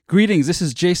Greetings, this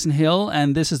is Jason Hill,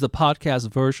 and this is the podcast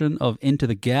version of Into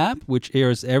the Gap, which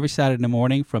airs every Saturday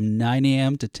morning from 9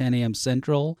 a.m. to 10 a.m.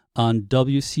 Central on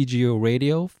WCGO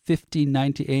Radio,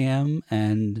 1590 AM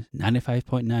and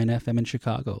 95.9 FM in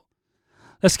Chicago.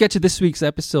 Let's get to this week's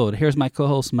episode. Here's my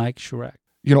co-host, Mike Schreck.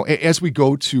 You know, as we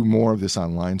go to more of this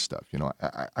online stuff, you know,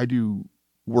 I do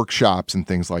workshops and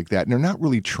things like that, and they're not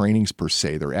really trainings per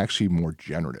se. They're actually more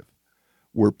generative,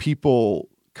 where people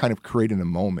kind of create in a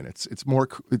moment.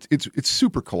 It's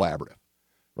super collaborative,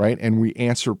 right? And we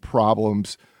answer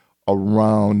problems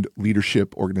around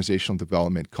leadership, organizational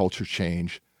development, culture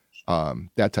change,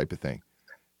 that type of thing.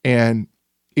 And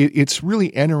it's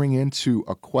really entering into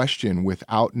a question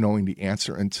without knowing the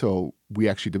answer until we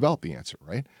actually develop the answer,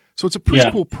 right? So it's a pretty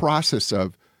cool process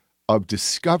of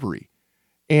discovery.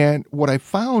 And what I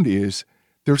found is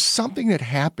there's something that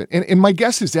happened, and my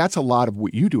guess is that's a lot of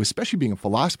what you do, especially being a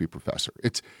philosophy professor.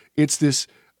 It's this,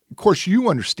 of course, you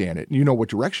understand it, and you know what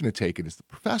direction to take it as the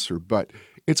professor, but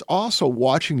it's also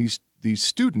watching these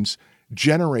students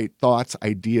generate thoughts,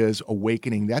 ideas,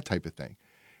 awakening, that type of thing.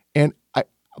 And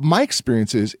my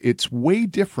experience is it's way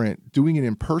different doing it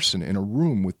in person in a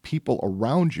room with people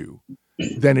around you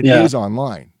than it is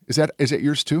online. Is that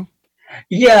yours too?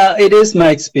 Yeah, it is my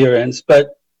experience,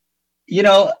 but you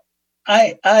know,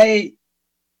 I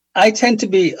tend to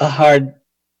be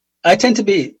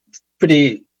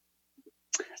pretty,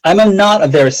 I'm not a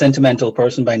very sentimental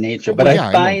person by nature, but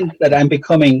I find that I'm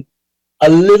becoming a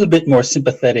little bit more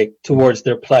sympathetic towards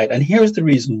their plight. And here's the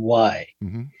reason why.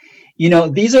 Mm-hmm. You know,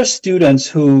 these are students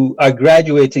who are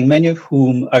graduating, many of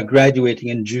whom are graduating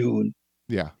in June.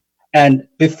 Yeah. And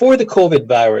before the COVID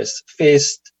virus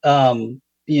faced,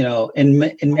 you know, in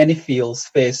many fields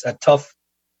faced a tough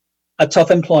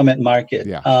employment market.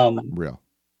 Yeah, real.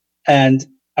 And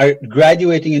are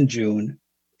graduating in June,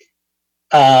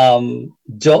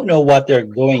 don't know what they're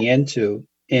going into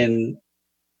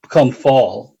come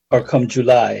fall or come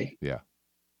July. Yeah.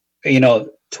 You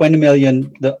know, 20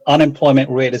 million, the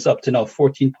unemployment rate is up to now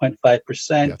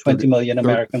 14.5%, 20 million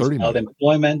Americans without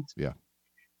employment. Yeah.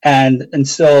 And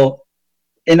so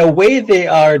in a way they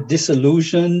are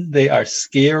disillusioned, they are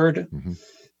scared. Mm-hmm.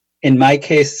 In my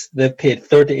case, they've paid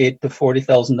 $38,000 to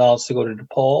 $40,000 to go to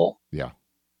DePaul. Yeah.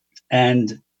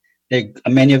 And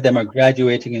many of them are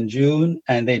graduating in June,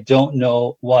 and they don't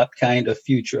know what kind of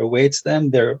future awaits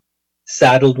them. They're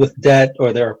saddled with debt,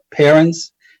 or their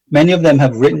parents. Many of them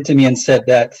have written to me and said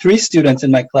that 3 students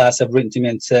in my class have written to me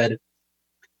and said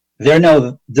they're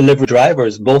now delivery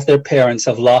drivers. Both their parents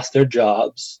have lost their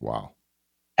jobs. Wow.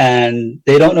 And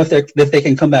they don't know if they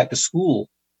can come back to school.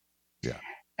 Yeah.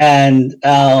 And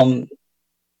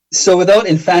so without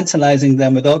infantilizing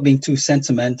them, without being too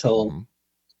sentimental, mm-hmm.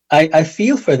 I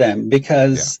feel for them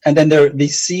because, and then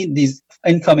these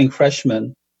incoming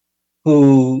freshmen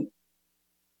who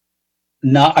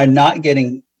are not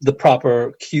getting the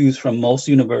proper cues from most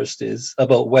universities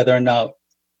about whether or not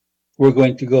we're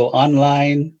going to go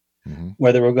online, mm-hmm.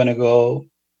 whether we're going to go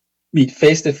meet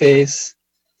face to face.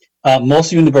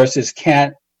 Most universities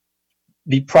can't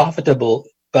be profitable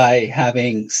by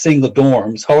having single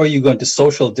dorms. How are you going to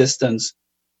social distance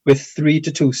with 3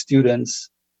 to 2 students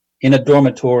in a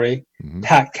dormitory, mm-hmm.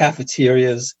 packed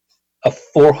cafeterias, a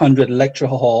 400 lecture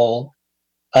hall?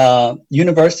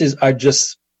 Universities are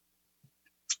just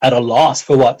at a loss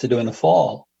for what to do in the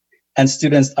fall. And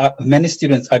many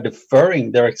students are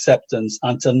deferring their acceptance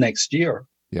until next year.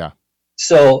 Yeah.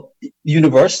 So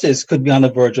universities could be on the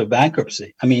verge of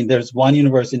bankruptcy. I mean, there's one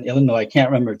university in Illinois, I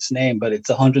can't remember its name, but it's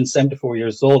 174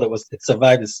 years old. It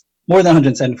survived more than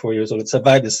 174 years old. It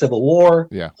survived the Civil War,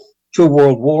 2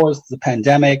 world wars, the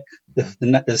pandemic,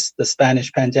 the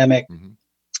Spanish pandemic, mm-hmm.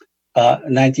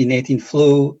 1918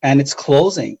 flu, and it's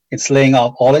closing. It's laying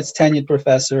off all its tenured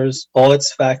professors, all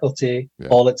its faculty,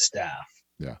 all its staff.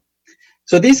 Yeah.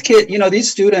 So these kids, you know, these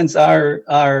students are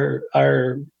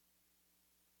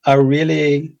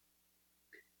really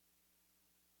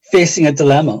facing a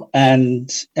dilemma, and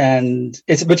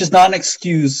which is not an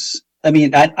excuse. I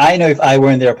mean, I know if I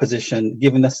were in their position,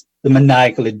 given the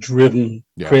maniacally driven,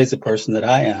 crazy person that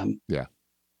I am,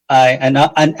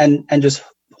 and just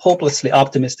hopelessly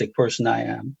optimistic person I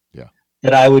am,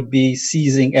 that I would be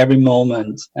seizing every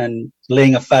moment and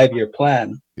laying a 5-year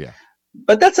plan. Yeah.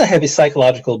 But that's a heavy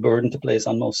psychological burden to place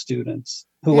on most students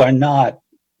who are not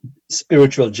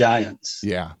spiritual giants.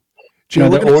 Yeah. You know,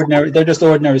 they're just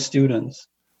ordinary students.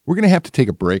 We're going to have to take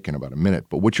a break in about a minute,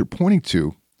 but what you're pointing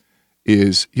to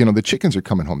is, you know, the chickens are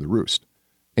coming home to roost,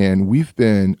 and we've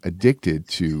been addicted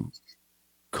to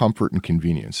comfort and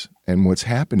convenience. And what's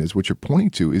happened is what you're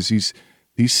pointing to is these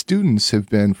these students have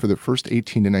been, for the first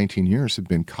 18 to 19 years, have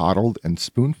been coddled and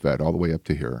spoon-fed all the way up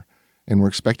to here. And we're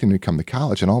expecting them to come to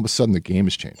college, and all of a sudden the game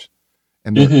has changed.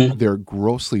 And they're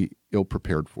grossly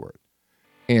ill-prepared for it.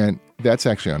 And that's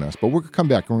actually on us. But we're going to come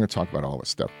back and we're going to talk about all this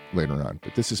stuff later on.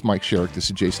 But this is Mike Sherrick. This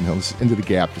is Jason Hill. This is Into the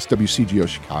Gap. This is WCGO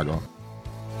Chicago.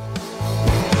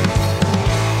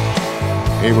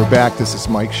 Hey, we're back. This is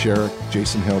Mike Sherrick,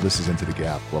 Jason Hill. This is Into the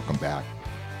Gap. Welcome back.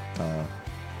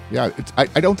 I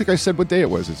don't think I said what day it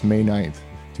was. It's May 9th,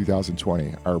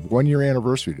 2020. Our 1-year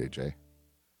anniversary today, Jay.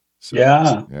 So,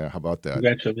 yeah, how about that?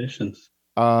 Congratulations.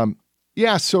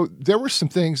 So there were some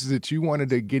things that you wanted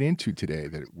to get into today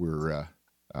that were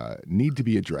need to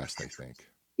be addressed, I think.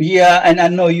 Yeah, and I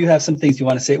know you have some things you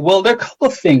want to say. Well, there are a couple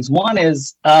of things. One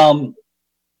is I don't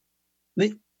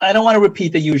want to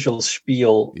repeat the usual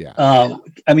spiel. Yeah.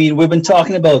 I mean, we've been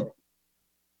talking about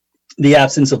the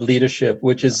absence of leadership,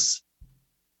 which is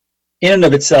in and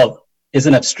of itself is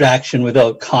an abstraction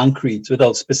without concretes,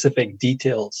 without specific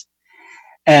details.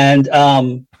 And,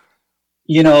 I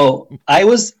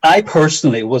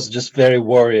personally was just very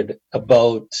worried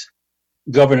about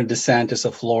Governor DeSantis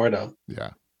of Florida.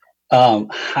 Yeah.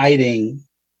 Hiding,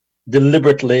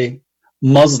 deliberately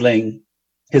muzzling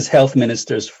his health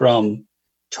ministers from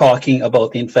talking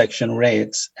about the infection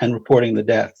rates and reporting the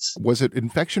deaths. Was it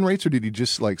infection rates, or did he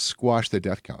just squash the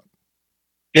death count?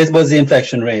 It was the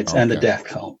infection rates and the death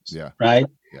counts. Yeah. Right.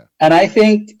 Yeah. And I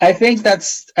think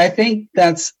that's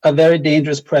a very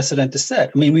dangerous precedent to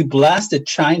set. I mean, we blasted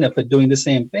China for doing the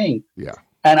same thing. Yeah.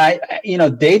 And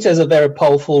data is a very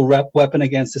powerful weapon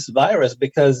against this virus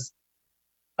because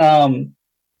we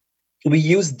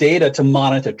use data to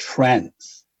monitor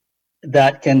trends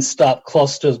that can stop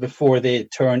clusters before they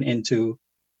turn into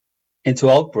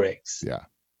outbreaks. Yeah.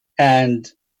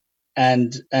 And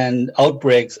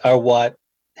outbreaks are what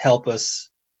help us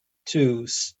to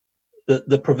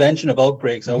the prevention of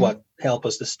outbreaks are what help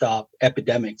us to stop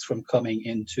epidemics from coming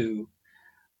into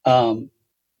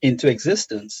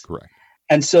existence. Correct.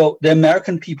 And so the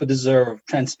American people deserve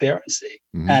transparency.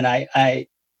 And I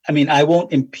mean, I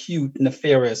won't impute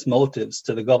nefarious motives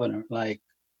to the governor,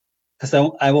 because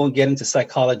I won't get into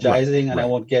psychologizing, and I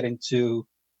won't get into,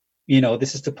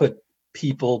 this is to put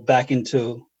people back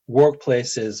into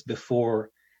workplaces before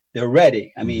they're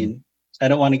ready. I mean, I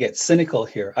don't want to get cynical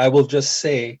here. I will just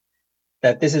say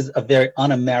that this is a very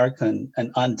un-American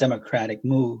and undemocratic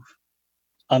move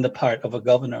on the part of a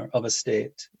governor of a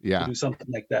state to do something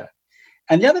like that.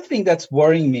 And the other thing that's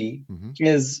worrying me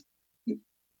is, I'm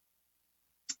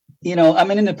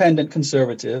an independent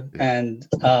conservative, and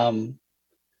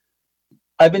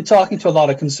I've been talking to a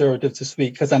lot of conservatives this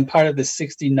week because I'm part of the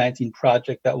 1619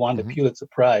 project that won the Pulitzer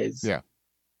Prize. Yeah.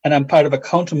 And I'm part of a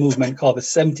counter movement called the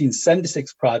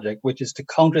 1776 Project, which is to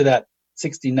counter that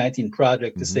 1619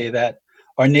 project to say that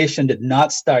our nation did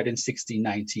not start in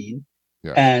 1619.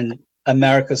 Yeah. And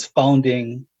America's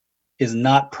founding is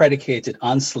not predicated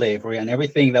on slavery, and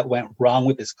everything that went wrong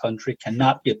with this country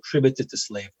cannot be attributed to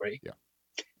slavery. Yeah.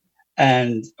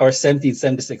 And our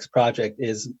 1776 project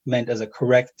is meant as a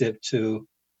corrective to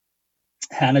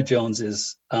Hannah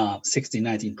Jones's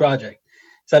 1619 project.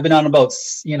 So I've been on about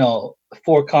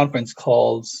 4 conference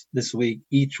calls this week,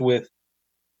 each with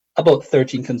about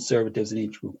 13 conservatives in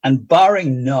each room, and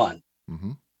barring none,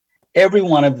 every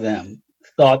one of them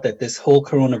thought that this whole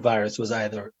coronavirus was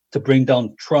either to bring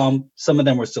down Trump. Some of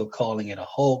them were still calling it a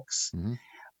hoax.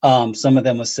 Some of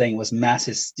them were saying it was mass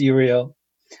hysteria.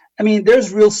 I mean,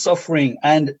 there's real suffering.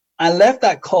 And I left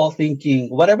that call thinking,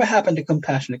 whatever happened to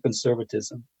compassionate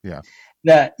conservatism? Yeah.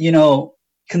 That,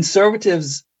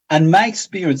 conservatives, and my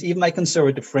experience, even my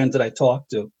conservative friends that I talk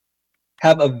to,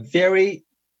 have a very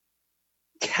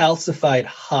calcified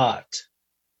heart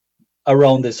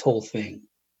around this whole thing.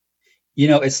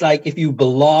 It's like if you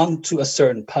belong to a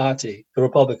certain party, the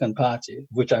Republican Party,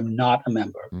 which I'm not a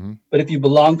member, but if you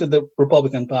belong to the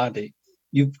Republican Party,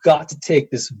 you've got to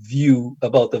take this view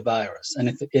about the virus. And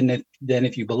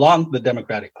if you belong to the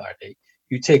Democratic Party,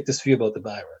 you take this view about the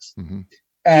virus.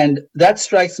 And that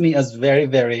strikes me as very,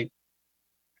 very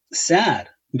sad,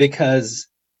 because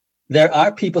there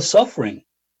are people suffering.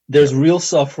 There's real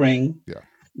suffering. Yeah.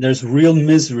 There's real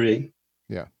misery.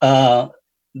 Yeah.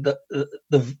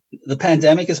 The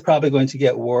pandemic is probably going to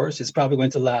get worse. It's probably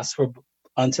going to last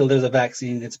until there's a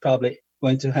vaccine. We're probably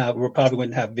going to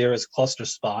have various cluster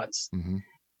spots.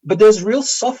 But there's real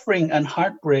suffering and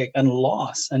heartbreak and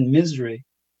loss and misery.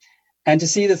 And to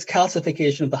see this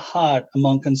calcification of the heart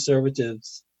among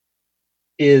conservatives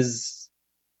is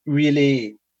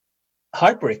really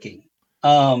heartbreaking.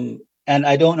 And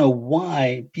I don't know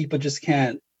why people just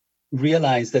can't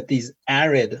realize that these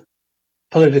arid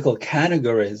political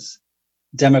categories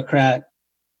Democrat,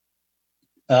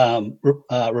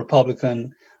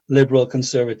 Republican, liberal,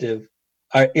 conservative,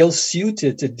 are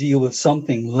ill-suited to deal with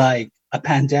something like a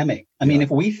pandemic. I mean, if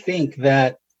we think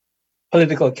that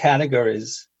political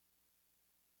categories,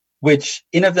 which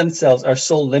in of themselves are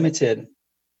so limited,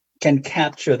 can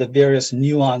capture the various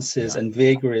nuances and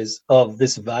vagaries of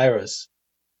this virus,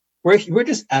 we're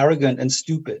just arrogant and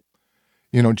stupid.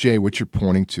 You know, Jay, what you're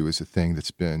pointing to is a thing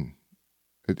that's been,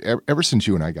 ever since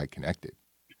you and I got connected,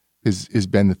 has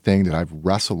been the thing that I've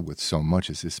wrestled with so much,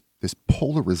 is this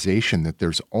polarization that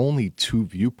there's only two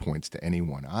viewpoints to any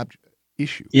one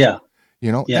issue. Yeah.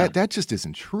 You know, that just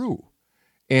isn't true.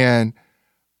 And,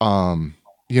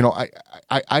 you know,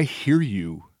 I hear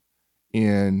you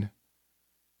in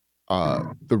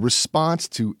the response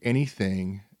to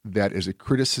anything that is a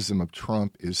criticism of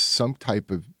Trump is some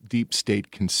type of deep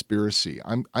state conspiracy.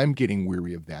 I'm getting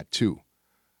weary of that too.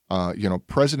 You know,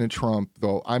 President Trump,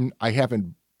 though I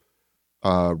haven't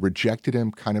rejected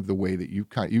him kind of the way that you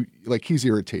like he's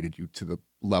irritated you to the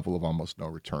level of almost no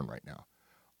return right now.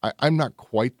 I'm not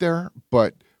quite there,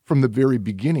 but from the very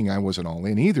beginning, I wasn't all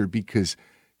in either, because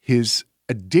his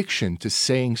addiction to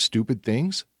saying stupid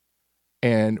things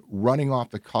and running off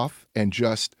the cuff and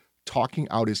just talking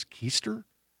out his keister,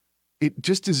 it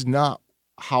just is not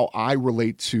how I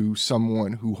relate to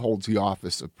someone who holds the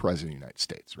office of President of the United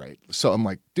States, right? So I'm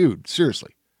like, dude,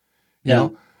 seriously. You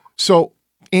know? So,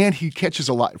 and he catches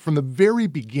a lot from the very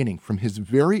beginning, from his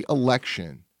very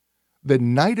election. The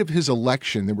night of his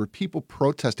election, there were people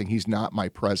protesting, he's not my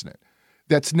president.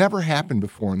 That's never happened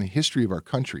before in the history of our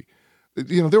country.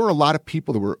 You know, there were a lot of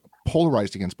people that were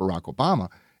polarized against Barack Obama.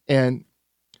 And,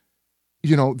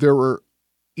 you know, there were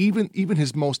even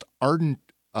his most ardent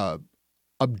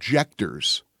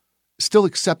objectors still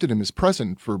accepted him as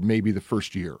president for maybe the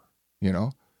first year, you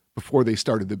know, before they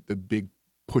started the big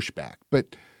pushback.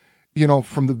 But, you know,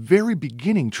 from the very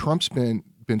beginning, Trump's been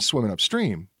swimming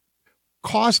upstream,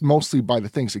 caused mostly by the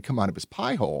things that come out of his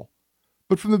pie hole.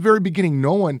 But from the very beginning,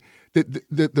 no one,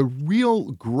 the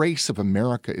real grace of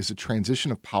America is a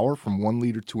transition of power from one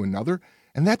leader to another.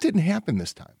 And that didn't happen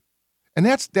this time. And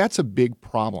that's a big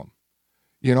problem,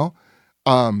 you know?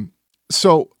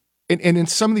 So, and in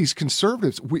some of these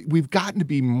conservatives, we've gotten to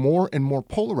be more and more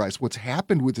polarized. What's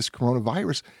happened with this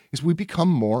coronavirus is we become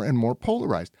more and more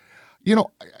polarized. You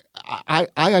know, I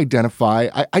identify,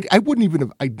 I wouldn't even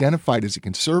have identified as a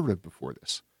conservative before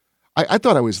this. I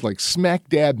thought I was like smack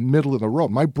dab middle of the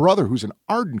road. My brother, who's an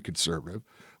ardent conservative,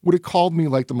 would have called me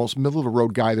like the most middle of the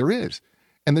road guy there is.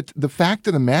 And the fact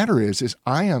of the matter is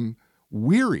I am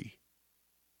weary,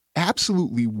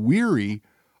 absolutely weary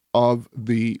of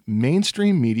the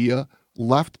mainstream media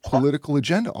left political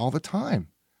agenda all the time.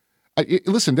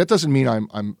 Listen, that doesn't mean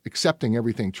I'm accepting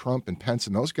everything Trump and Pence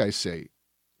and those guys say,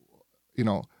 you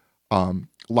know,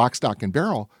 lock, stock, and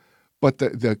barrel. But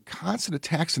the constant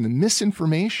attacks and the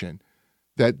misinformation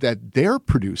that they're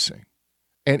producing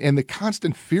and the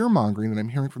constant fear-mongering that I'm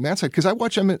hearing from that side, because I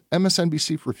watch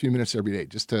MSNBC for a few minutes every day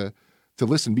just to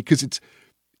listen, because it's,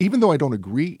 even though I don't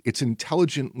agree, it's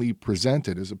intelligently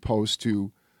presented as opposed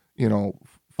to, you know,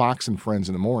 Fox and Friends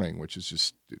in the morning, which is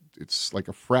just, it's like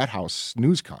a frat house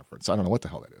news conference. I don't know what the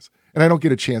hell that is. And I don't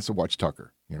get a chance to watch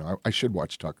Tucker. You know, I should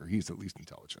watch Tucker. He's at least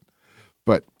intelligent.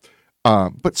 But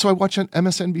so I watch on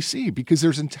MSNBC because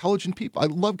there's intelligent people. I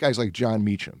love guys like John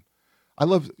Meacham. I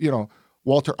love, you know,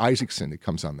 Walter Isaacson that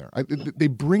comes on there. They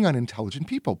bring on intelligent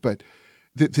people, but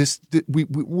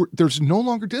there's no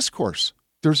longer discourse.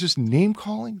 There's just name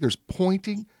calling, there's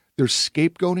pointing, there's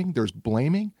scapegoating, there's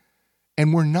blaming,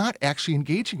 and we're not actually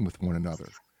engaging with one another.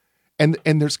 And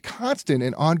there's constant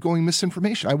and ongoing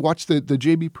misinformation. I watched the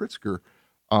J.B. Pritzker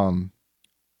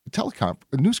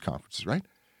news conferences, right?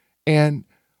 And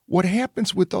what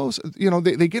happens with those, you know,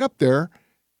 they get up there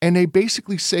and they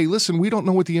basically say, listen, we don't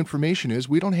know what the information is.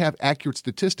 We don't have accurate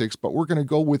statistics, but we're going to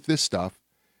go with this stuff.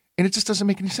 And it just doesn't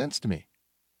make any sense to me.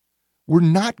 We're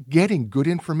not getting good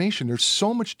information. There's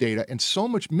so much data and so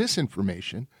much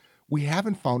misinformation. We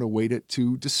haven't found a way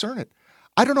to discern it.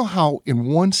 I don't know how in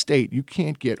one state you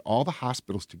can't get all the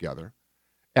hospitals together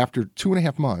after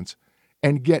 2.5 months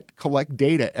and collect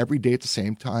data every day at the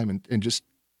same time and just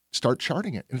start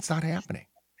charting it. And it's not happening.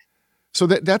 So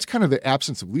that's kind of the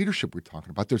absence of leadership we're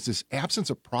talking about. There's this absence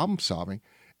of problem solving.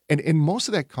 And most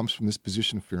of that comes from this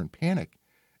position of fear and panic.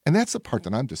 And that's the part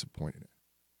that I'm disappointed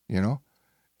in, you know?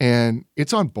 And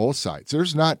it's on both sides.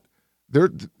 There's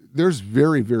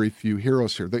very, very few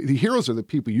heroes here. The heroes are the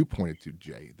people you pointed to,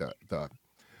 Jay,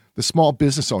 the small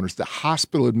business owners, the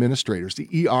hospital administrators,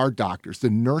 the ER doctors, the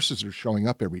nurses that are showing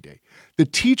up every day, the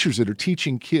teachers that are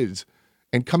teaching kids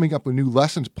and coming up with new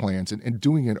lessons plans and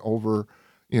doing it over,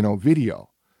 video.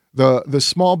 The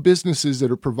small businesses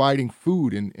that are providing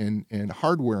food and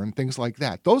hardware and things like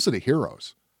that. Those are the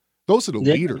heroes. Those are the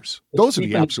leaders. Those are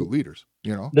the absolute leaders.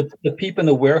 The people in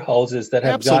the warehouses that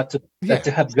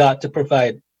have got to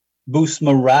provide, boost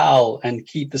morale and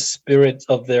keep the spirit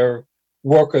of their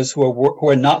workers who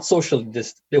are not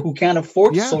who can't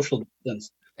afford social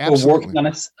distance, who are working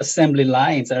on assembly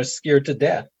lines and are scared to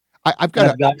death. I've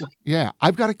got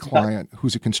a client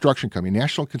who's a construction company,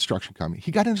 national construction company.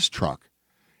 He got in his truck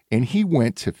and he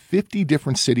went to 50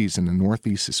 different cities in the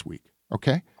Northeast this week.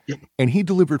 Okay. Yep. And he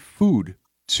delivered food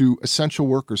to essential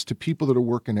workers, to people that are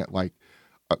working at like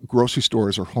grocery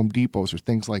stores or Home Depots or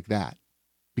things like that,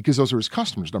 because those are his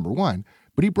customers, number one.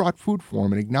 But he brought food for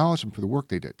them and acknowledged them for the work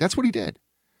they did. That's what he did,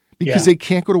 because they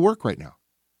can't go to work right now.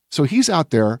 So he's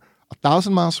out there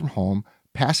 1,000 miles from home,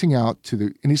 passing out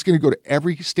and he's going to go to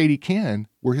every state he can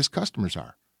where his customers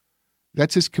are.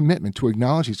 That's his commitment, to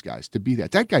acknowledge these guys, to be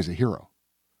that. That guy's a hero.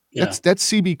 Yeah. That's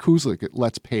CB Kuzlik at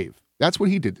Let's Pave. That's what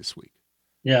he did this week.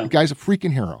 Yeah. The guy's a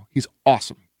freaking hero. He's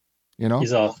awesome.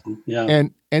 He's awesome. Yeah.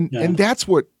 And that's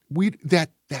what that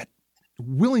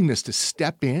willingness to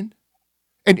step in.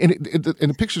 And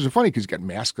the pictures are funny because he's got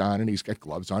masks on and he's got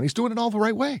gloves on. He's doing it all the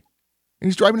right way. And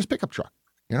he's driving his pickup truck,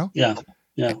 Yeah.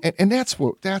 Yeah. And that's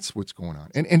what's going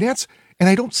on. And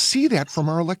I don't see that from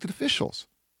our elected officials.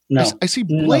 No. I see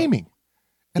blaming.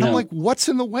 And I'm like, what's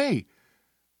in the way?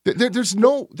 There's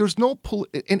no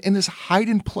in this hide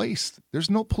in place. There's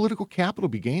no political capital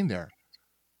to be gained there.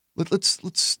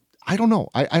 Let's I don't know.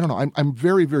 I don't know. I'm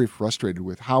very, very frustrated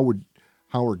with how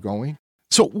we're going.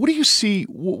 So what do you see?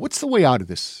 What's the way out of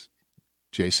this,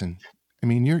 Jason? I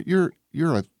mean, you're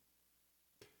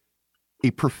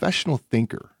a professional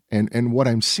thinker, and what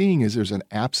I'm seeing is there's an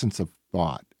absence of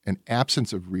thought, an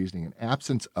absence of reasoning, an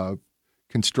absence of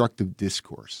constructive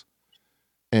discourse,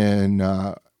 and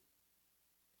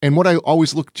what I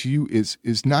always look to you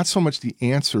is not so much the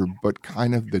answer, but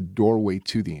kind of the doorway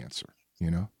to the answer,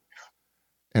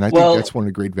 And I think that's one of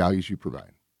the great values you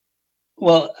provide.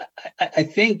 Well, I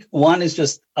think one is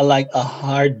just like a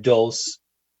hard dose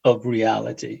of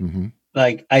reality. Mm-hmm.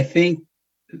 Like, I think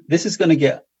this is going to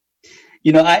get,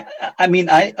 when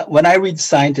I read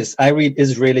scientists, I read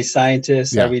Israeli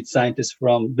scientists, I read scientists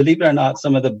from, believe it or not,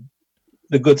 some of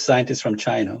the good scientists from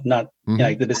China, not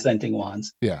like the dissenting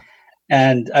ones. Yeah.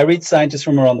 And I read scientists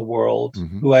from around the world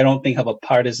who I don't think have a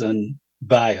partisan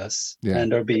bias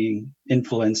and are being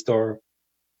influenced or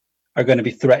are going to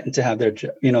be threatened to have their,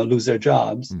 lose their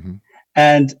jobs. Mm-hmm.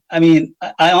 And I mean,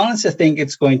 I honestly think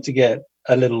it's going to get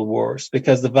a little worse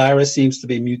because the virus seems to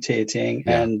be mutating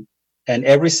and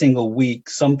every single week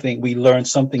we learn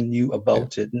something new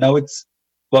about it. Now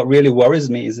what really worries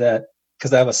me is that,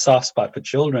 because I have a soft spot for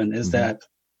children, is that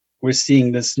we're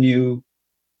seeing this new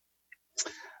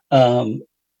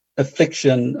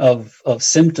affliction of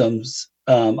symptoms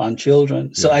on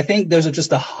children. So I think there's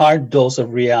just a hard dose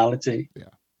of reality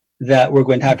that we're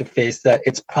going to have to face, that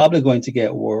it's probably going to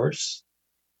get worse,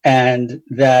 and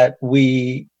that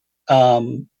we,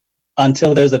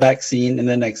 until there's a vaccine in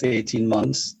the next 18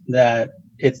 months, that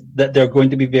there are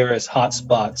going to be various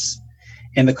hotspots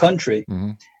in the country.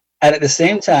 Mm-hmm. And at the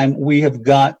same time, we have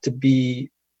got to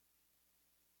be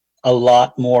a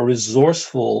lot more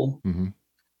resourceful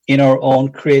in our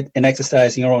own in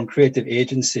exercising our own creative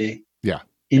agency. Yeah.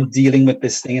 In dealing with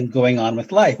this thing and going on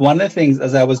with life. One of the things,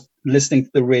 as I was listening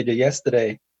to the radio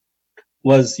yesterday,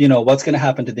 was, what's going to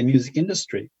happen to the music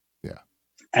industry? Yeah.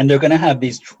 And they're going to have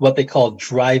these, what they call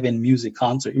drive-in music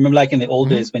concerts. Remember, like in the old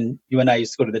days when you and I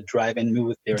used to go to the drive-in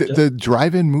movie theater? The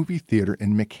drive-in movie theater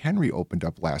in McHenry opened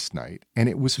up last night, and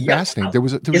it was fascinating.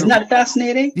 Isn't that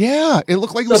fascinating? Yeah, it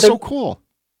looked like it was so cool.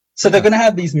 So they're going to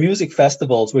have these music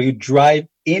festivals where you drive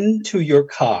into your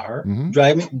car,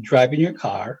 drive in your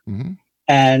car,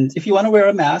 and if you want to wear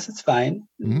a mask, it's fine.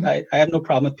 I have no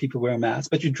problem with people wearing masks,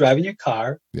 but you drive in your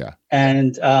car. Yeah.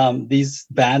 And these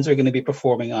bands are going to be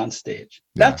performing on stage.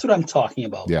 That's what I'm talking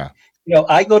about. Yeah.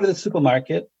 I go to the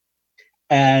supermarket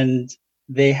and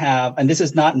they have, and this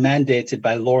is not mandated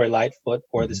by Lori Lightfoot,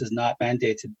 or this is not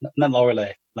mandated, not Lori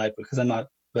Lightfoot, because I'm not,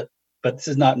 but this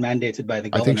is not mandated by the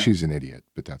governor. I think she's an idiot,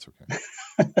 but that's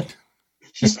okay.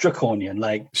 She's draconian.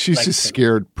 She's just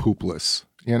scared poopless.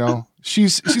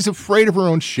 She's afraid of her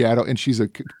own shadow, and she's a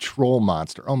control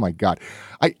monster. Oh my God.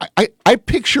 I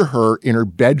picture her in her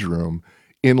bedroom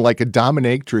in like a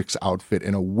dominatrix outfit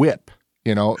and a whip,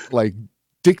 like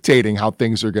dictating how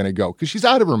things are going to go, because she's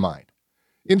out of her mind.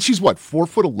 And she's what,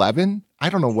 4'11"? I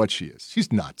don't know what she is.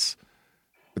 She's nuts.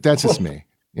 But that's just me,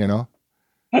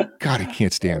 God, I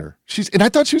can't stand her. And I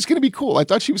thought she was going to be cool. I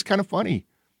thought she was kind of funny,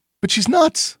 but she's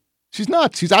nuts. She's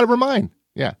nuts. She's out of her mind.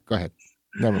 Yeah, go ahead.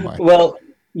 Never mind. Well,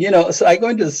 so I go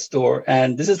into the store,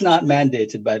 and this is not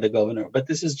mandated by the governor, but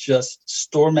this is just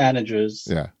store managers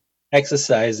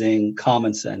exercising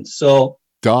common sense. So,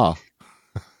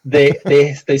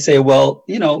 they say, well,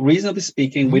 reasonably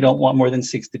speaking, we don't want more than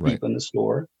 60 people in the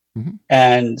store. Mm-hmm.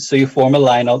 And so you form a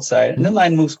line outside, and the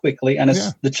line moves quickly, and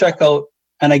it's the checkout.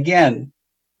 And again,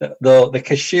 the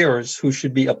cashiers, who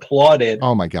should be applauded,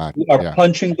 oh my God, are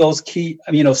punching those key,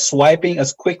 swiping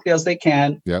as quickly as they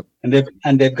can. Yep.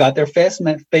 And they've got their face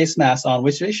masks on,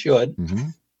 which they should,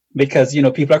 because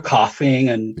people are coughing,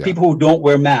 and people who don't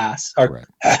wear masks are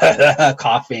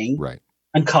coughing,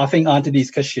 and coughing onto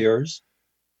these cashiers,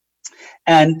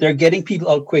 and they're getting people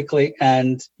out quickly,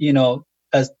 and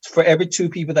as for every 2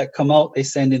 people that come out, they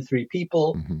send in 3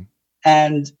 people. Mm-hmm.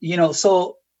 And,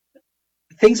 so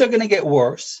things are going to get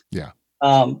worse. Yeah.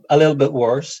 A little bit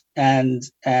worse.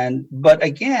 But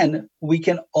again, we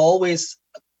can always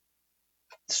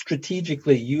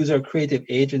strategically use our creative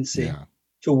agency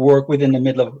to work within the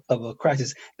middle of a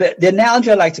crisis. The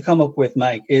analogy I like to come up with,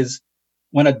 Mike, is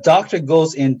when a doctor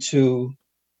goes into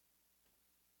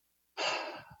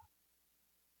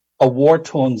a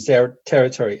war-torn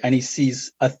territory, and he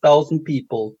sees 1,000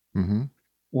 people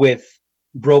with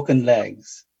broken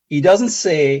legs. He doesn't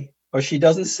say, or she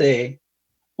doesn't say,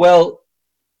 well,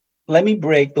 let me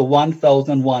break the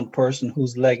 1,001 person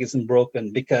whose leg isn't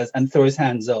broken and throw his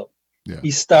hands up. Yeah. He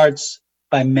starts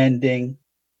by mending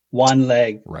one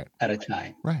leg at a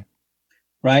time.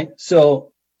 Right.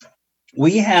 So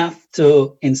we have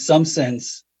to, in some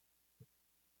sense,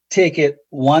 take it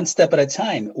one step at a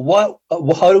time.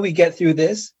 How do we get through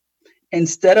this?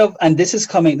 Instead of, and this is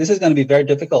going to be very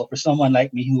difficult for someone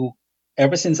like me, who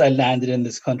ever since I landed in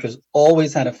this country has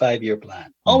always had a 5-year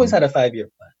plan,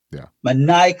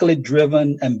 maniacally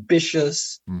driven,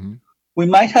 ambitious. We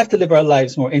might have to live our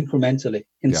lives more incrementally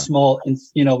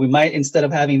we might, instead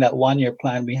of having that 1-year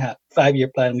plan, we have 5-year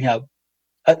plan, we have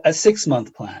a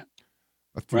 6-month plan,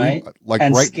 right? Like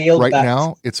right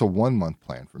now, it's a 1-month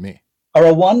plan for me. Or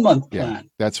a 1-month plan.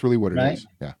 That's really what it is.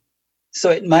 Yeah. So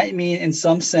it might mean, in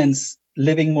some sense,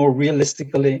 living more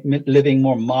realistically, living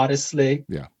more modestly.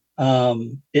 Yeah.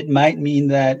 It might mean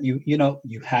that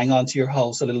you hang on to your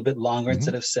house a little bit longer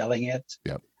instead of selling it.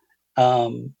 Yep.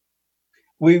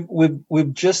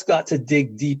 We've just got to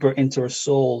dig deeper into our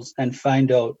souls and find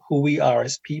out who we are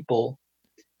as people,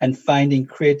 and finding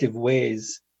creative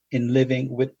ways in living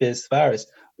with this virus.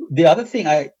 The other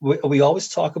thing we always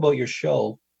talk about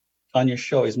on your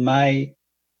show is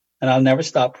and I'll never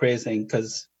stop praising,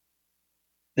 because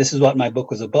this is what my book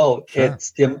was about. Sure.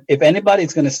 It's if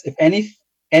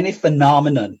any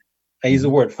phenomenon, I use the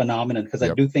word phenomenon because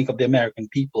I do think of the American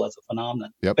people as a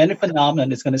phenomenon. Yep. If any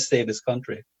phenomenon is going to save this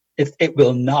country, it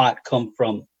will not come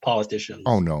from politicians.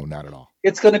 Oh no, not at all.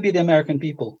 It's going to be the American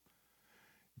people.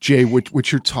 Jay,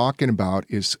 what you're talking about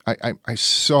is, I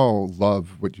so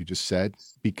love what you just said,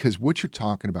 because what you're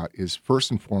talking about is,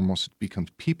 first and foremost, it becomes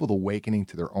people awakening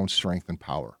to their own strength and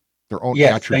power, their own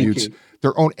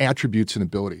attributes and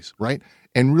abilities, right?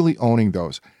 And really owning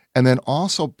those. And then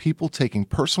also people taking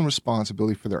personal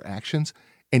responsibility for their actions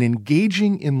and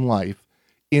engaging in life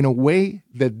in a way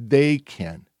that they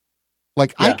can.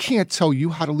 Like, I can't tell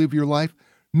you how to live your life,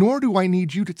 nor do I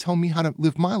need you to tell me how to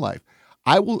live my life.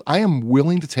 I am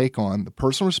willing to take on the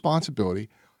personal responsibility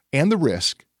and the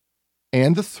risk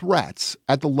and the threats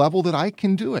at the level that I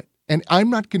can do it. And I'm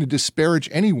not going to disparage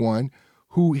anyone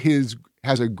who has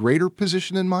a greater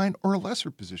position in mind or a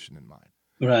lesser position in mind.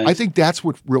 Right. I think that's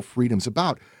what real freedom's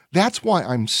about. That's why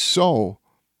I'm so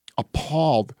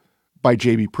appalled by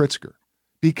J.B. Pritzker,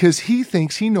 because he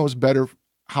thinks he knows better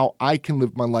how I can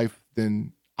live my life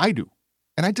than I do.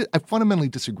 And I fundamentally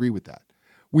disagree with that.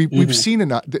 We've seen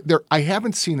enough. I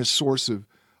haven't seen a source of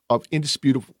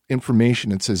indisputable information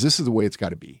that says this is the way it's got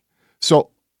to be. So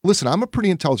listen, I'm a pretty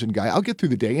intelligent guy. I'll get through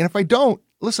the day. And if I don't,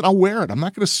 listen, I'll wear it. I'm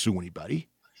not going to sue anybody.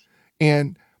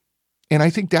 And I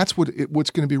think that's what's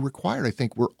going to be required. I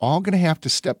think we're all going to have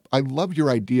to I love your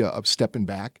idea of stepping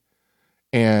back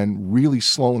and really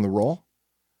slowing the roll,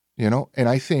 and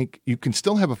I think you can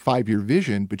still have a 5-year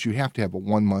vision, but you have to have a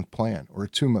 1-month plan or a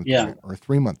 2-month plan or a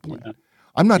 3-month plan. Yeah.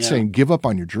 I'm not saying give up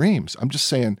on your dreams. I'm just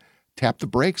saying tap the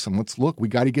brakes and let's look. We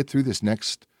got to get through this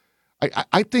next.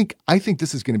 I think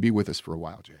this is going to be with us for a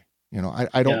while, Jay.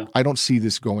 I don't see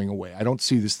this going away. I don't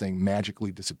see this thing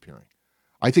magically disappearing.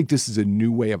 I think this is a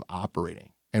new way of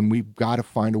operating, and we've got to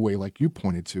find a way, like you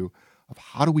pointed to, of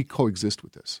how do we coexist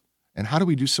with this, and how do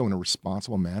we do so in a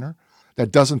responsible manner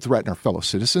that doesn't threaten our fellow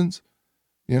citizens.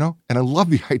 And I love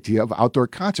the idea of outdoor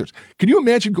concerts. Can you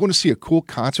imagine going to see a cool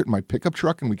concert in my pickup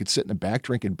truck and we could sit in the back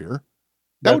drinking beer?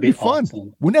 That would be fun.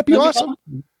 Awesome. Wouldn't that be awesome?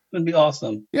 It'd be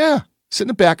awesome. Yeah. Sit in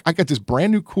the back. I got this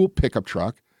brand new cool pickup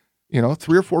truck. 3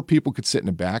 or 4 people could sit in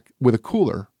the back with a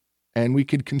cooler, and we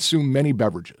could consume many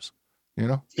beverages.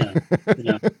 Yeah.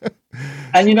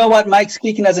 And you know what, Mike?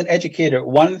 Speaking as an educator,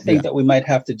 one of the things that we might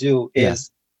have to do is,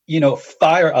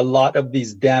 fire a lot of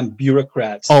these damn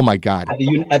bureaucrats. Oh my God!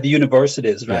 At the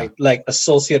universities, right? Like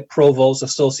associate provost,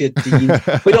 associate dean.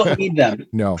 We don't need them.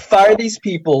 No. Fire these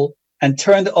people and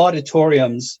turn the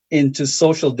auditoriums into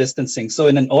social distancing. So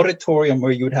in an auditorium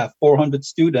where you would have 400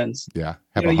 students,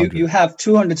 you have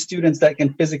 200 students that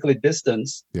can physically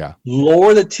distance. Yeah.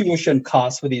 Lower the tuition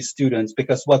costs for these students,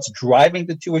 because what's driving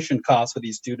the tuition costs for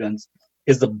these students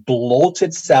is the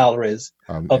bloated salaries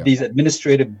of these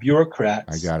administrative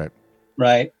bureaucrats. I got it.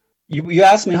 Right. You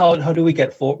asked me how do we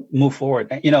move forward?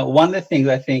 One of the things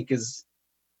I think is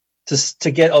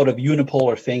to get out of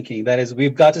unipolar thinking. That is,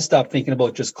 we've got to stop thinking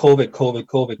about just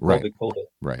COVID.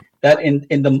 Right. That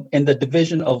in the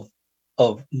division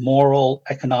of moral,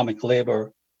 economic,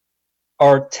 labor,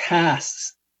 our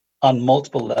tasks on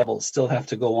multiple levels still have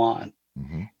to go on.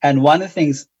 Mm-hmm. And one of the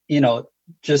things,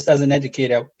 just as an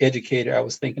educator, I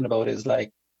was thinking about is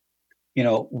like,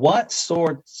 what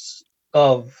sorts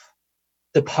of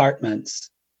departments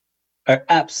are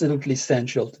absolutely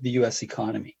essential to the U.S.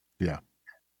 economy? Yeah.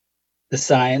 The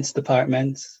science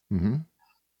departments,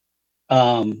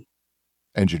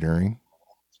 engineering.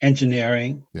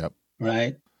 Yep.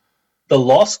 Right. The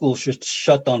law school should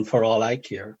shut down for all I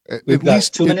care. We've got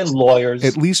too many lawyers.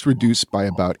 At least reduced by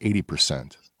about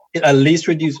 80%. At least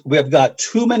reduced. We have got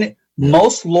too many.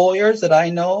 Most lawyers that I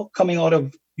know coming out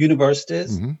of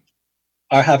universities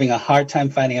are having a hard time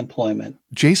finding employment.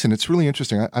 Jason, it's really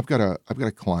interesting. I've got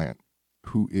a client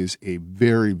who is a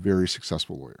very, very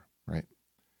successful lawyer, right?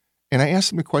 And I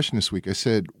asked him a question this week. I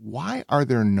said, why are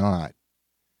there not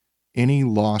any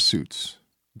lawsuits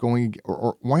going,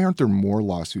 or why aren't there more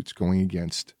lawsuits going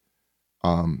against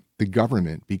the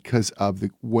government because of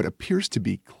what appears to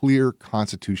be clear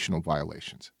constitutional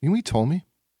violations? You know what he told me?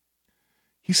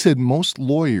 He said most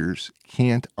lawyers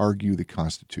can't argue the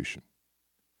Constitution.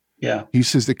 Yeah. He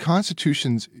says the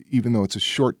Constitution's, even though it's a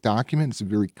short document, it's a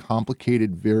very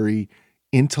complicated, very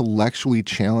intellectually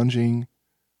challenging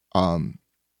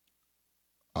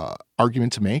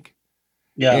argument to make.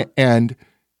 Yeah. And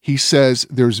he says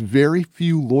there's very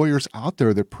few lawyers out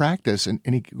there that practice, and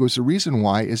he goes, the reason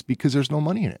why is because there's no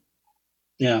money in it.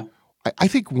 Yeah. I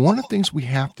think one of the things we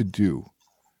have to do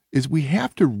is we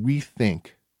have to rethink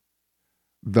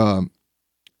the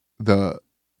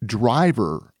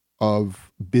driver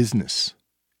of business.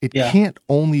 It can't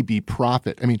only be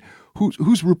profit. I mean,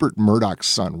 who's Rupert Murdoch's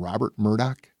son? Robert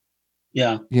Murdoch?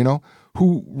 Yeah.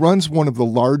 Who runs one of the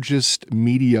largest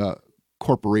media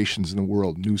corporations in the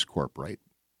world, News Corp, right?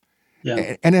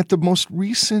 Yeah. And at the most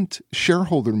recent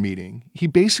shareholder meeting, he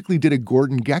basically did a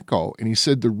Gordon Gekko, and he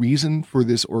said the reason for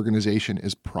this organization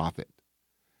is profit.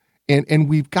 And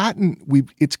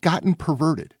it's gotten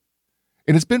perverted.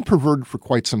 And it's been perverted for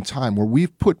quite some time, where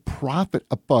we've put profit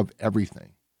above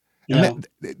everything. Yeah. And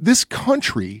this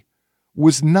country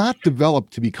was not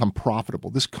developed to become profitable.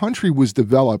 This country was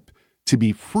developed to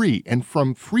be free, and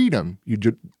from freedom, you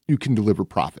can deliver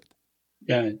profit.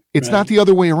 Yeah, it's not the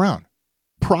other way around.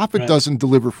 Profit doesn't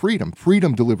deliver freedom.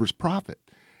 Freedom delivers profit.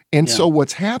 And so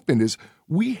what's happened is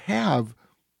we have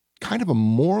kind of a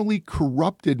morally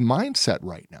corrupted mindset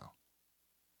right now.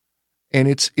 And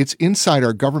it's inside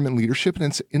our government leadership, and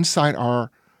it's inside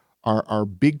our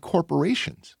big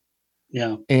corporations.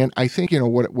 Yeah. And I think,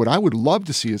 what I would love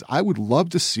to see is I would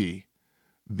love to see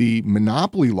the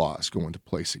monopoly laws go into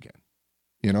place again,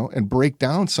 and break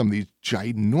down some of these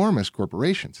ginormous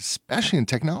corporations, especially in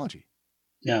technology.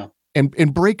 Yeah.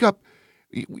 And break up,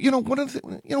 one of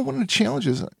the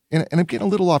challenges, and I'm getting a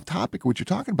little off topic of what you're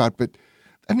talking about, but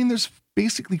I mean, there's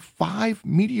basically 5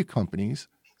 media companies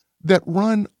that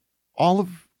run all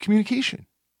of communication,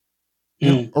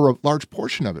 or a large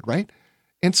portion of it, right?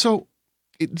 And so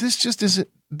this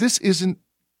isn't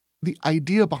the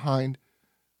idea behind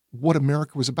what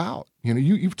America was about.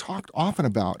 You've talked often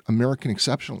about American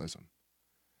exceptionalism,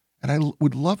 and I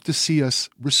would love to see us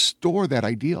restore that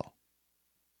ideal.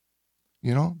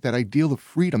 That ideal of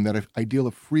freedom, that ideal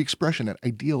of free expression, that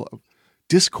ideal of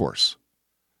discourse,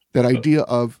 that idea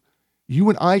of you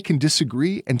and I can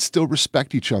disagree and still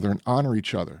respect each other and honor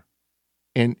each other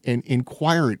and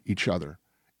inquire at each other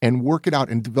and work it out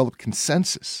and develop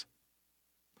consensus.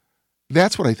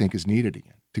 That's what I think is needed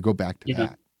again, to go back to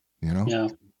that, Yeah.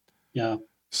 Yeah.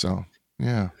 So,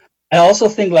 yeah. I also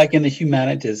think, like in the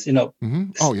humanities,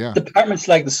 Oh yeah, departments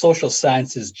like the social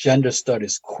sciences, gender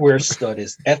studies, queer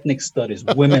studies, ethnic studies,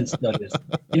 women's studies.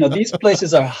 These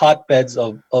places are hotbeds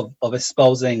of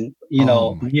espousing,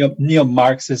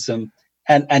 neo-Marxism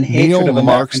and hatred of American,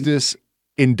 neo-Marxist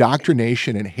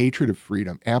indoctrination and hatred of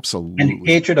freedom. Absolutely, and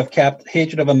hatred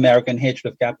of American,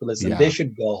 hatred of capitalism. Yeah. They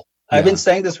should go. I've been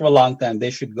saying this for a long time.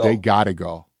 They should go. They gotta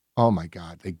go. Oh my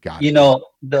God, they got.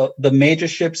 The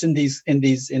majorships in these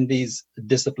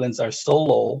disciplines are so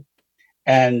low,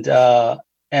 and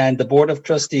the board of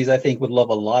trustees, I think, would love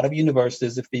a lot of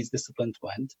universities if these disciplines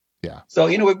went. Yeah. So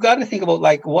we've got to think about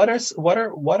like what are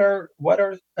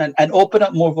and open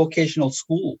up more vocational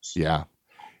schools. Yeah.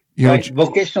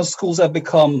 Vocational schools have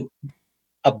become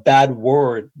a bad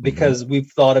word because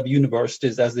we've thought of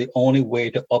universities as the only way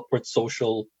to upward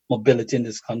social mobility in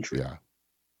this country. Yeah.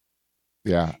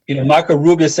 Yeah. Marco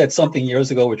Rubio said something years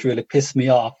ago which really pissed me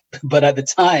off, but at the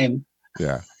time,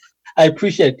 yeah, I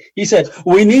appreciate it. He said,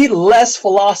 "We need less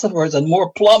philosophers and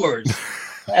more plumbers."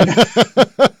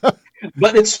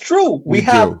 But it's true. We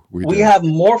have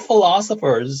more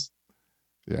philosophers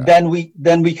than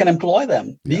we can employ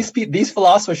them. Yeah. These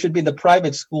philosophers should be in the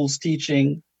private schools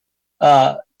teaching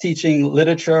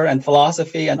literature and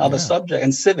philosophy and other subjects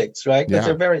and civics, right? Because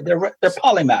they're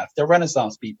polymath, they're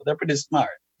Renaissance people, they're pretty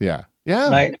smart. Yeah. Yeah.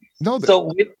 Right.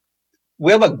 So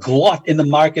we have a glut in the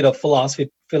market of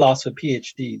philosophy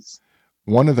PhDs.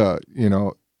 One of the,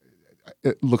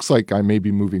 it looks like I may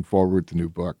be moving forward with the new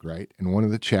book, right? And one of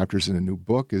the chapters in the new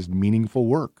book is meaningful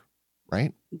work,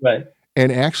 right? Right.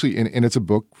 And actually, and it's a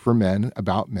book for men,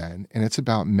 about men, and it's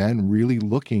about men really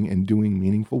looking and doing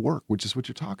meaningful work, which is what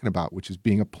you're talking about, which is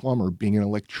being a plumber, being an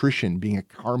electrician, being a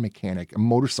car mechanic, a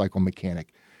motorcycle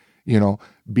mechanic,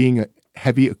 being a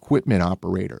heavy equipment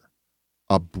operator,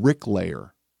 a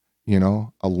bricklayer,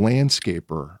 a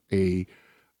landscaper,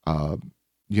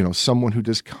 someone who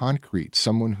does concrete,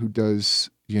 someone who does,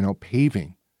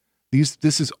 paving.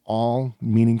 This is all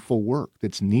meaningful work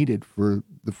that's needed for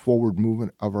the forward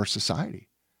movement of our society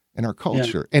and our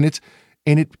culture. Yeah.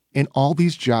 And all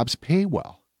these jobs pay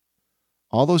well.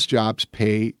 All those jobs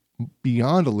pay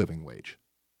beyond a living wage,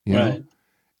 know?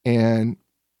 And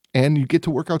you get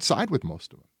to work outside with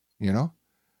most of them,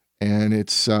 and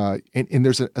it's, and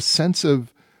there's a sense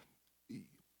of,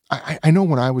 I know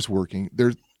when I was working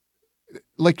there's,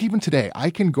 like even today, I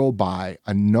can go by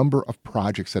a number of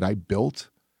projects that I built,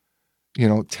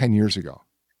 10 years ago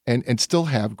and still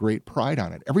have great pride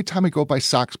on it. Every time I go by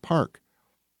Sox Park,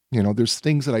 there's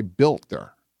things that I built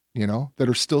there, that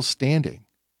are still standing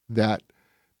that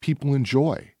people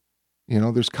enjoy.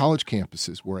 There's college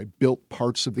campuses where I built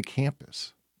parts of the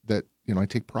campus that, I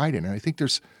take pride in. And I think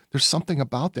there's something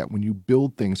about that when you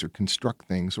build things or construct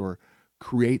things or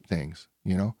create things,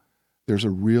 there's a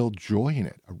real joy in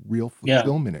it, a real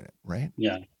fulfillment in it, right?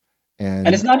 Yeah. And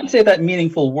it's not to say that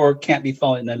meaningful work can't be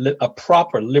found in a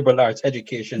proper liberal arts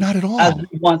education. Not at all.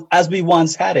 As we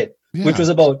once had it, which was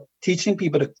about teaching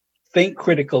people to think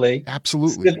critically.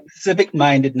 Absolutely. Civic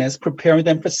mindedness, preparing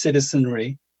them for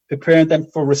citizenry, preparing them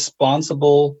for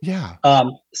responsible,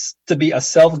 to be a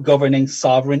self-governing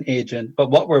sovereign agent. But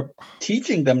what we're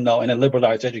teaching them now in a liberal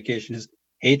arts education is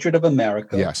hatred of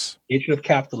America, hatred of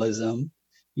capitalism,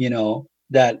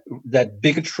 that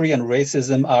bigotry and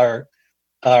racism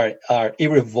are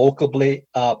irrevocably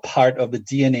part of the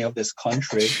DNA of this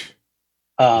country.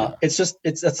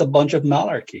 It's a bunch of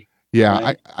malarkey. Yeah,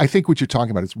 right? I think what you're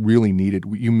talking about is really needed.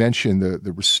 You mentioned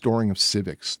the restoring of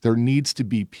civics. There needs to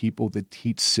be people that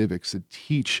teach civics, that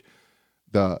teach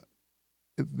the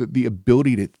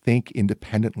ability to think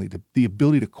independently, the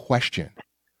ability to question.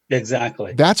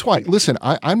 Exactly. That's why, listen,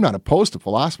 I'm not opposed to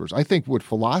philosophers. I think what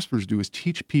philosophers do is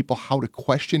teach people how to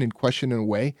question in a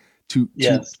way to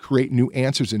create new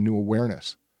answers and new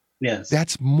awareness. Yes.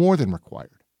 That's more than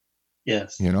required.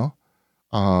 Yes.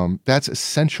 That's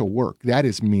essential work. That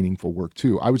is meaningful work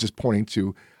too. I was just pointing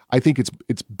to, I think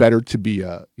it's better to be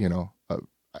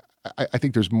I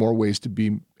think there's more ways to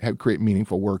create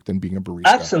meaningful work than being a barista.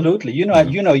 Absolutely. You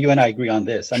and I agree on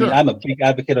this. I mean, I'm a big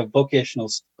advocate of vocational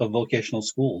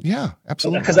schools. Yeah,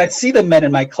 absolutely. Because I see the men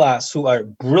in my class who are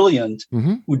brilliant,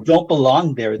 who don't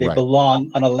belong there. They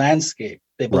belong on a landscape.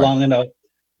 They belong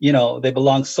they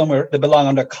belong somewhere. They belong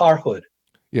under a car hood.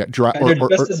 Yeah,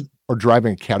 or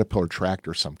driving a Caterpillar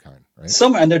tractor of some kind, right?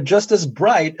 Somewhere, and they're just as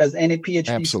bright as any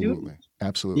PhD student.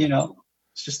 Absolutely.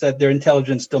 It's just that their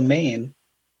intelligence domain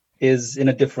is in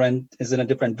a different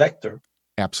vector.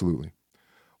 Absolutely.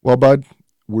 Well, Bud,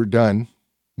 we're done.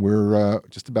 We're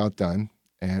just about done.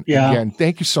 And again,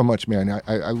 thank you so much, man.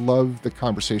 I love the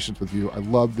conversations with you. I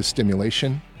love the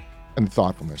stimulation and the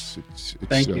thoughtfulness. It's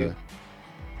thank you.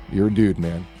 You're a dude,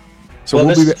 man. So well,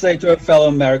 let's say to our fellow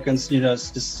Americans,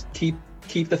 just keep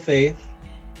the faith,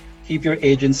 keep your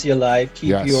agency alive,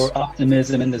 keep your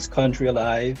optimism in this country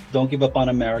alive. Don't give up on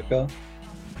America.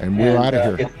 And we're out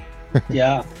of here.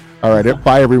 Yeah. All right.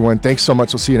 Bye, everyone. Thanks so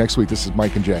much. We'll see you next week. This is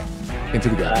Mike and Jay. Into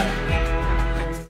the Gap.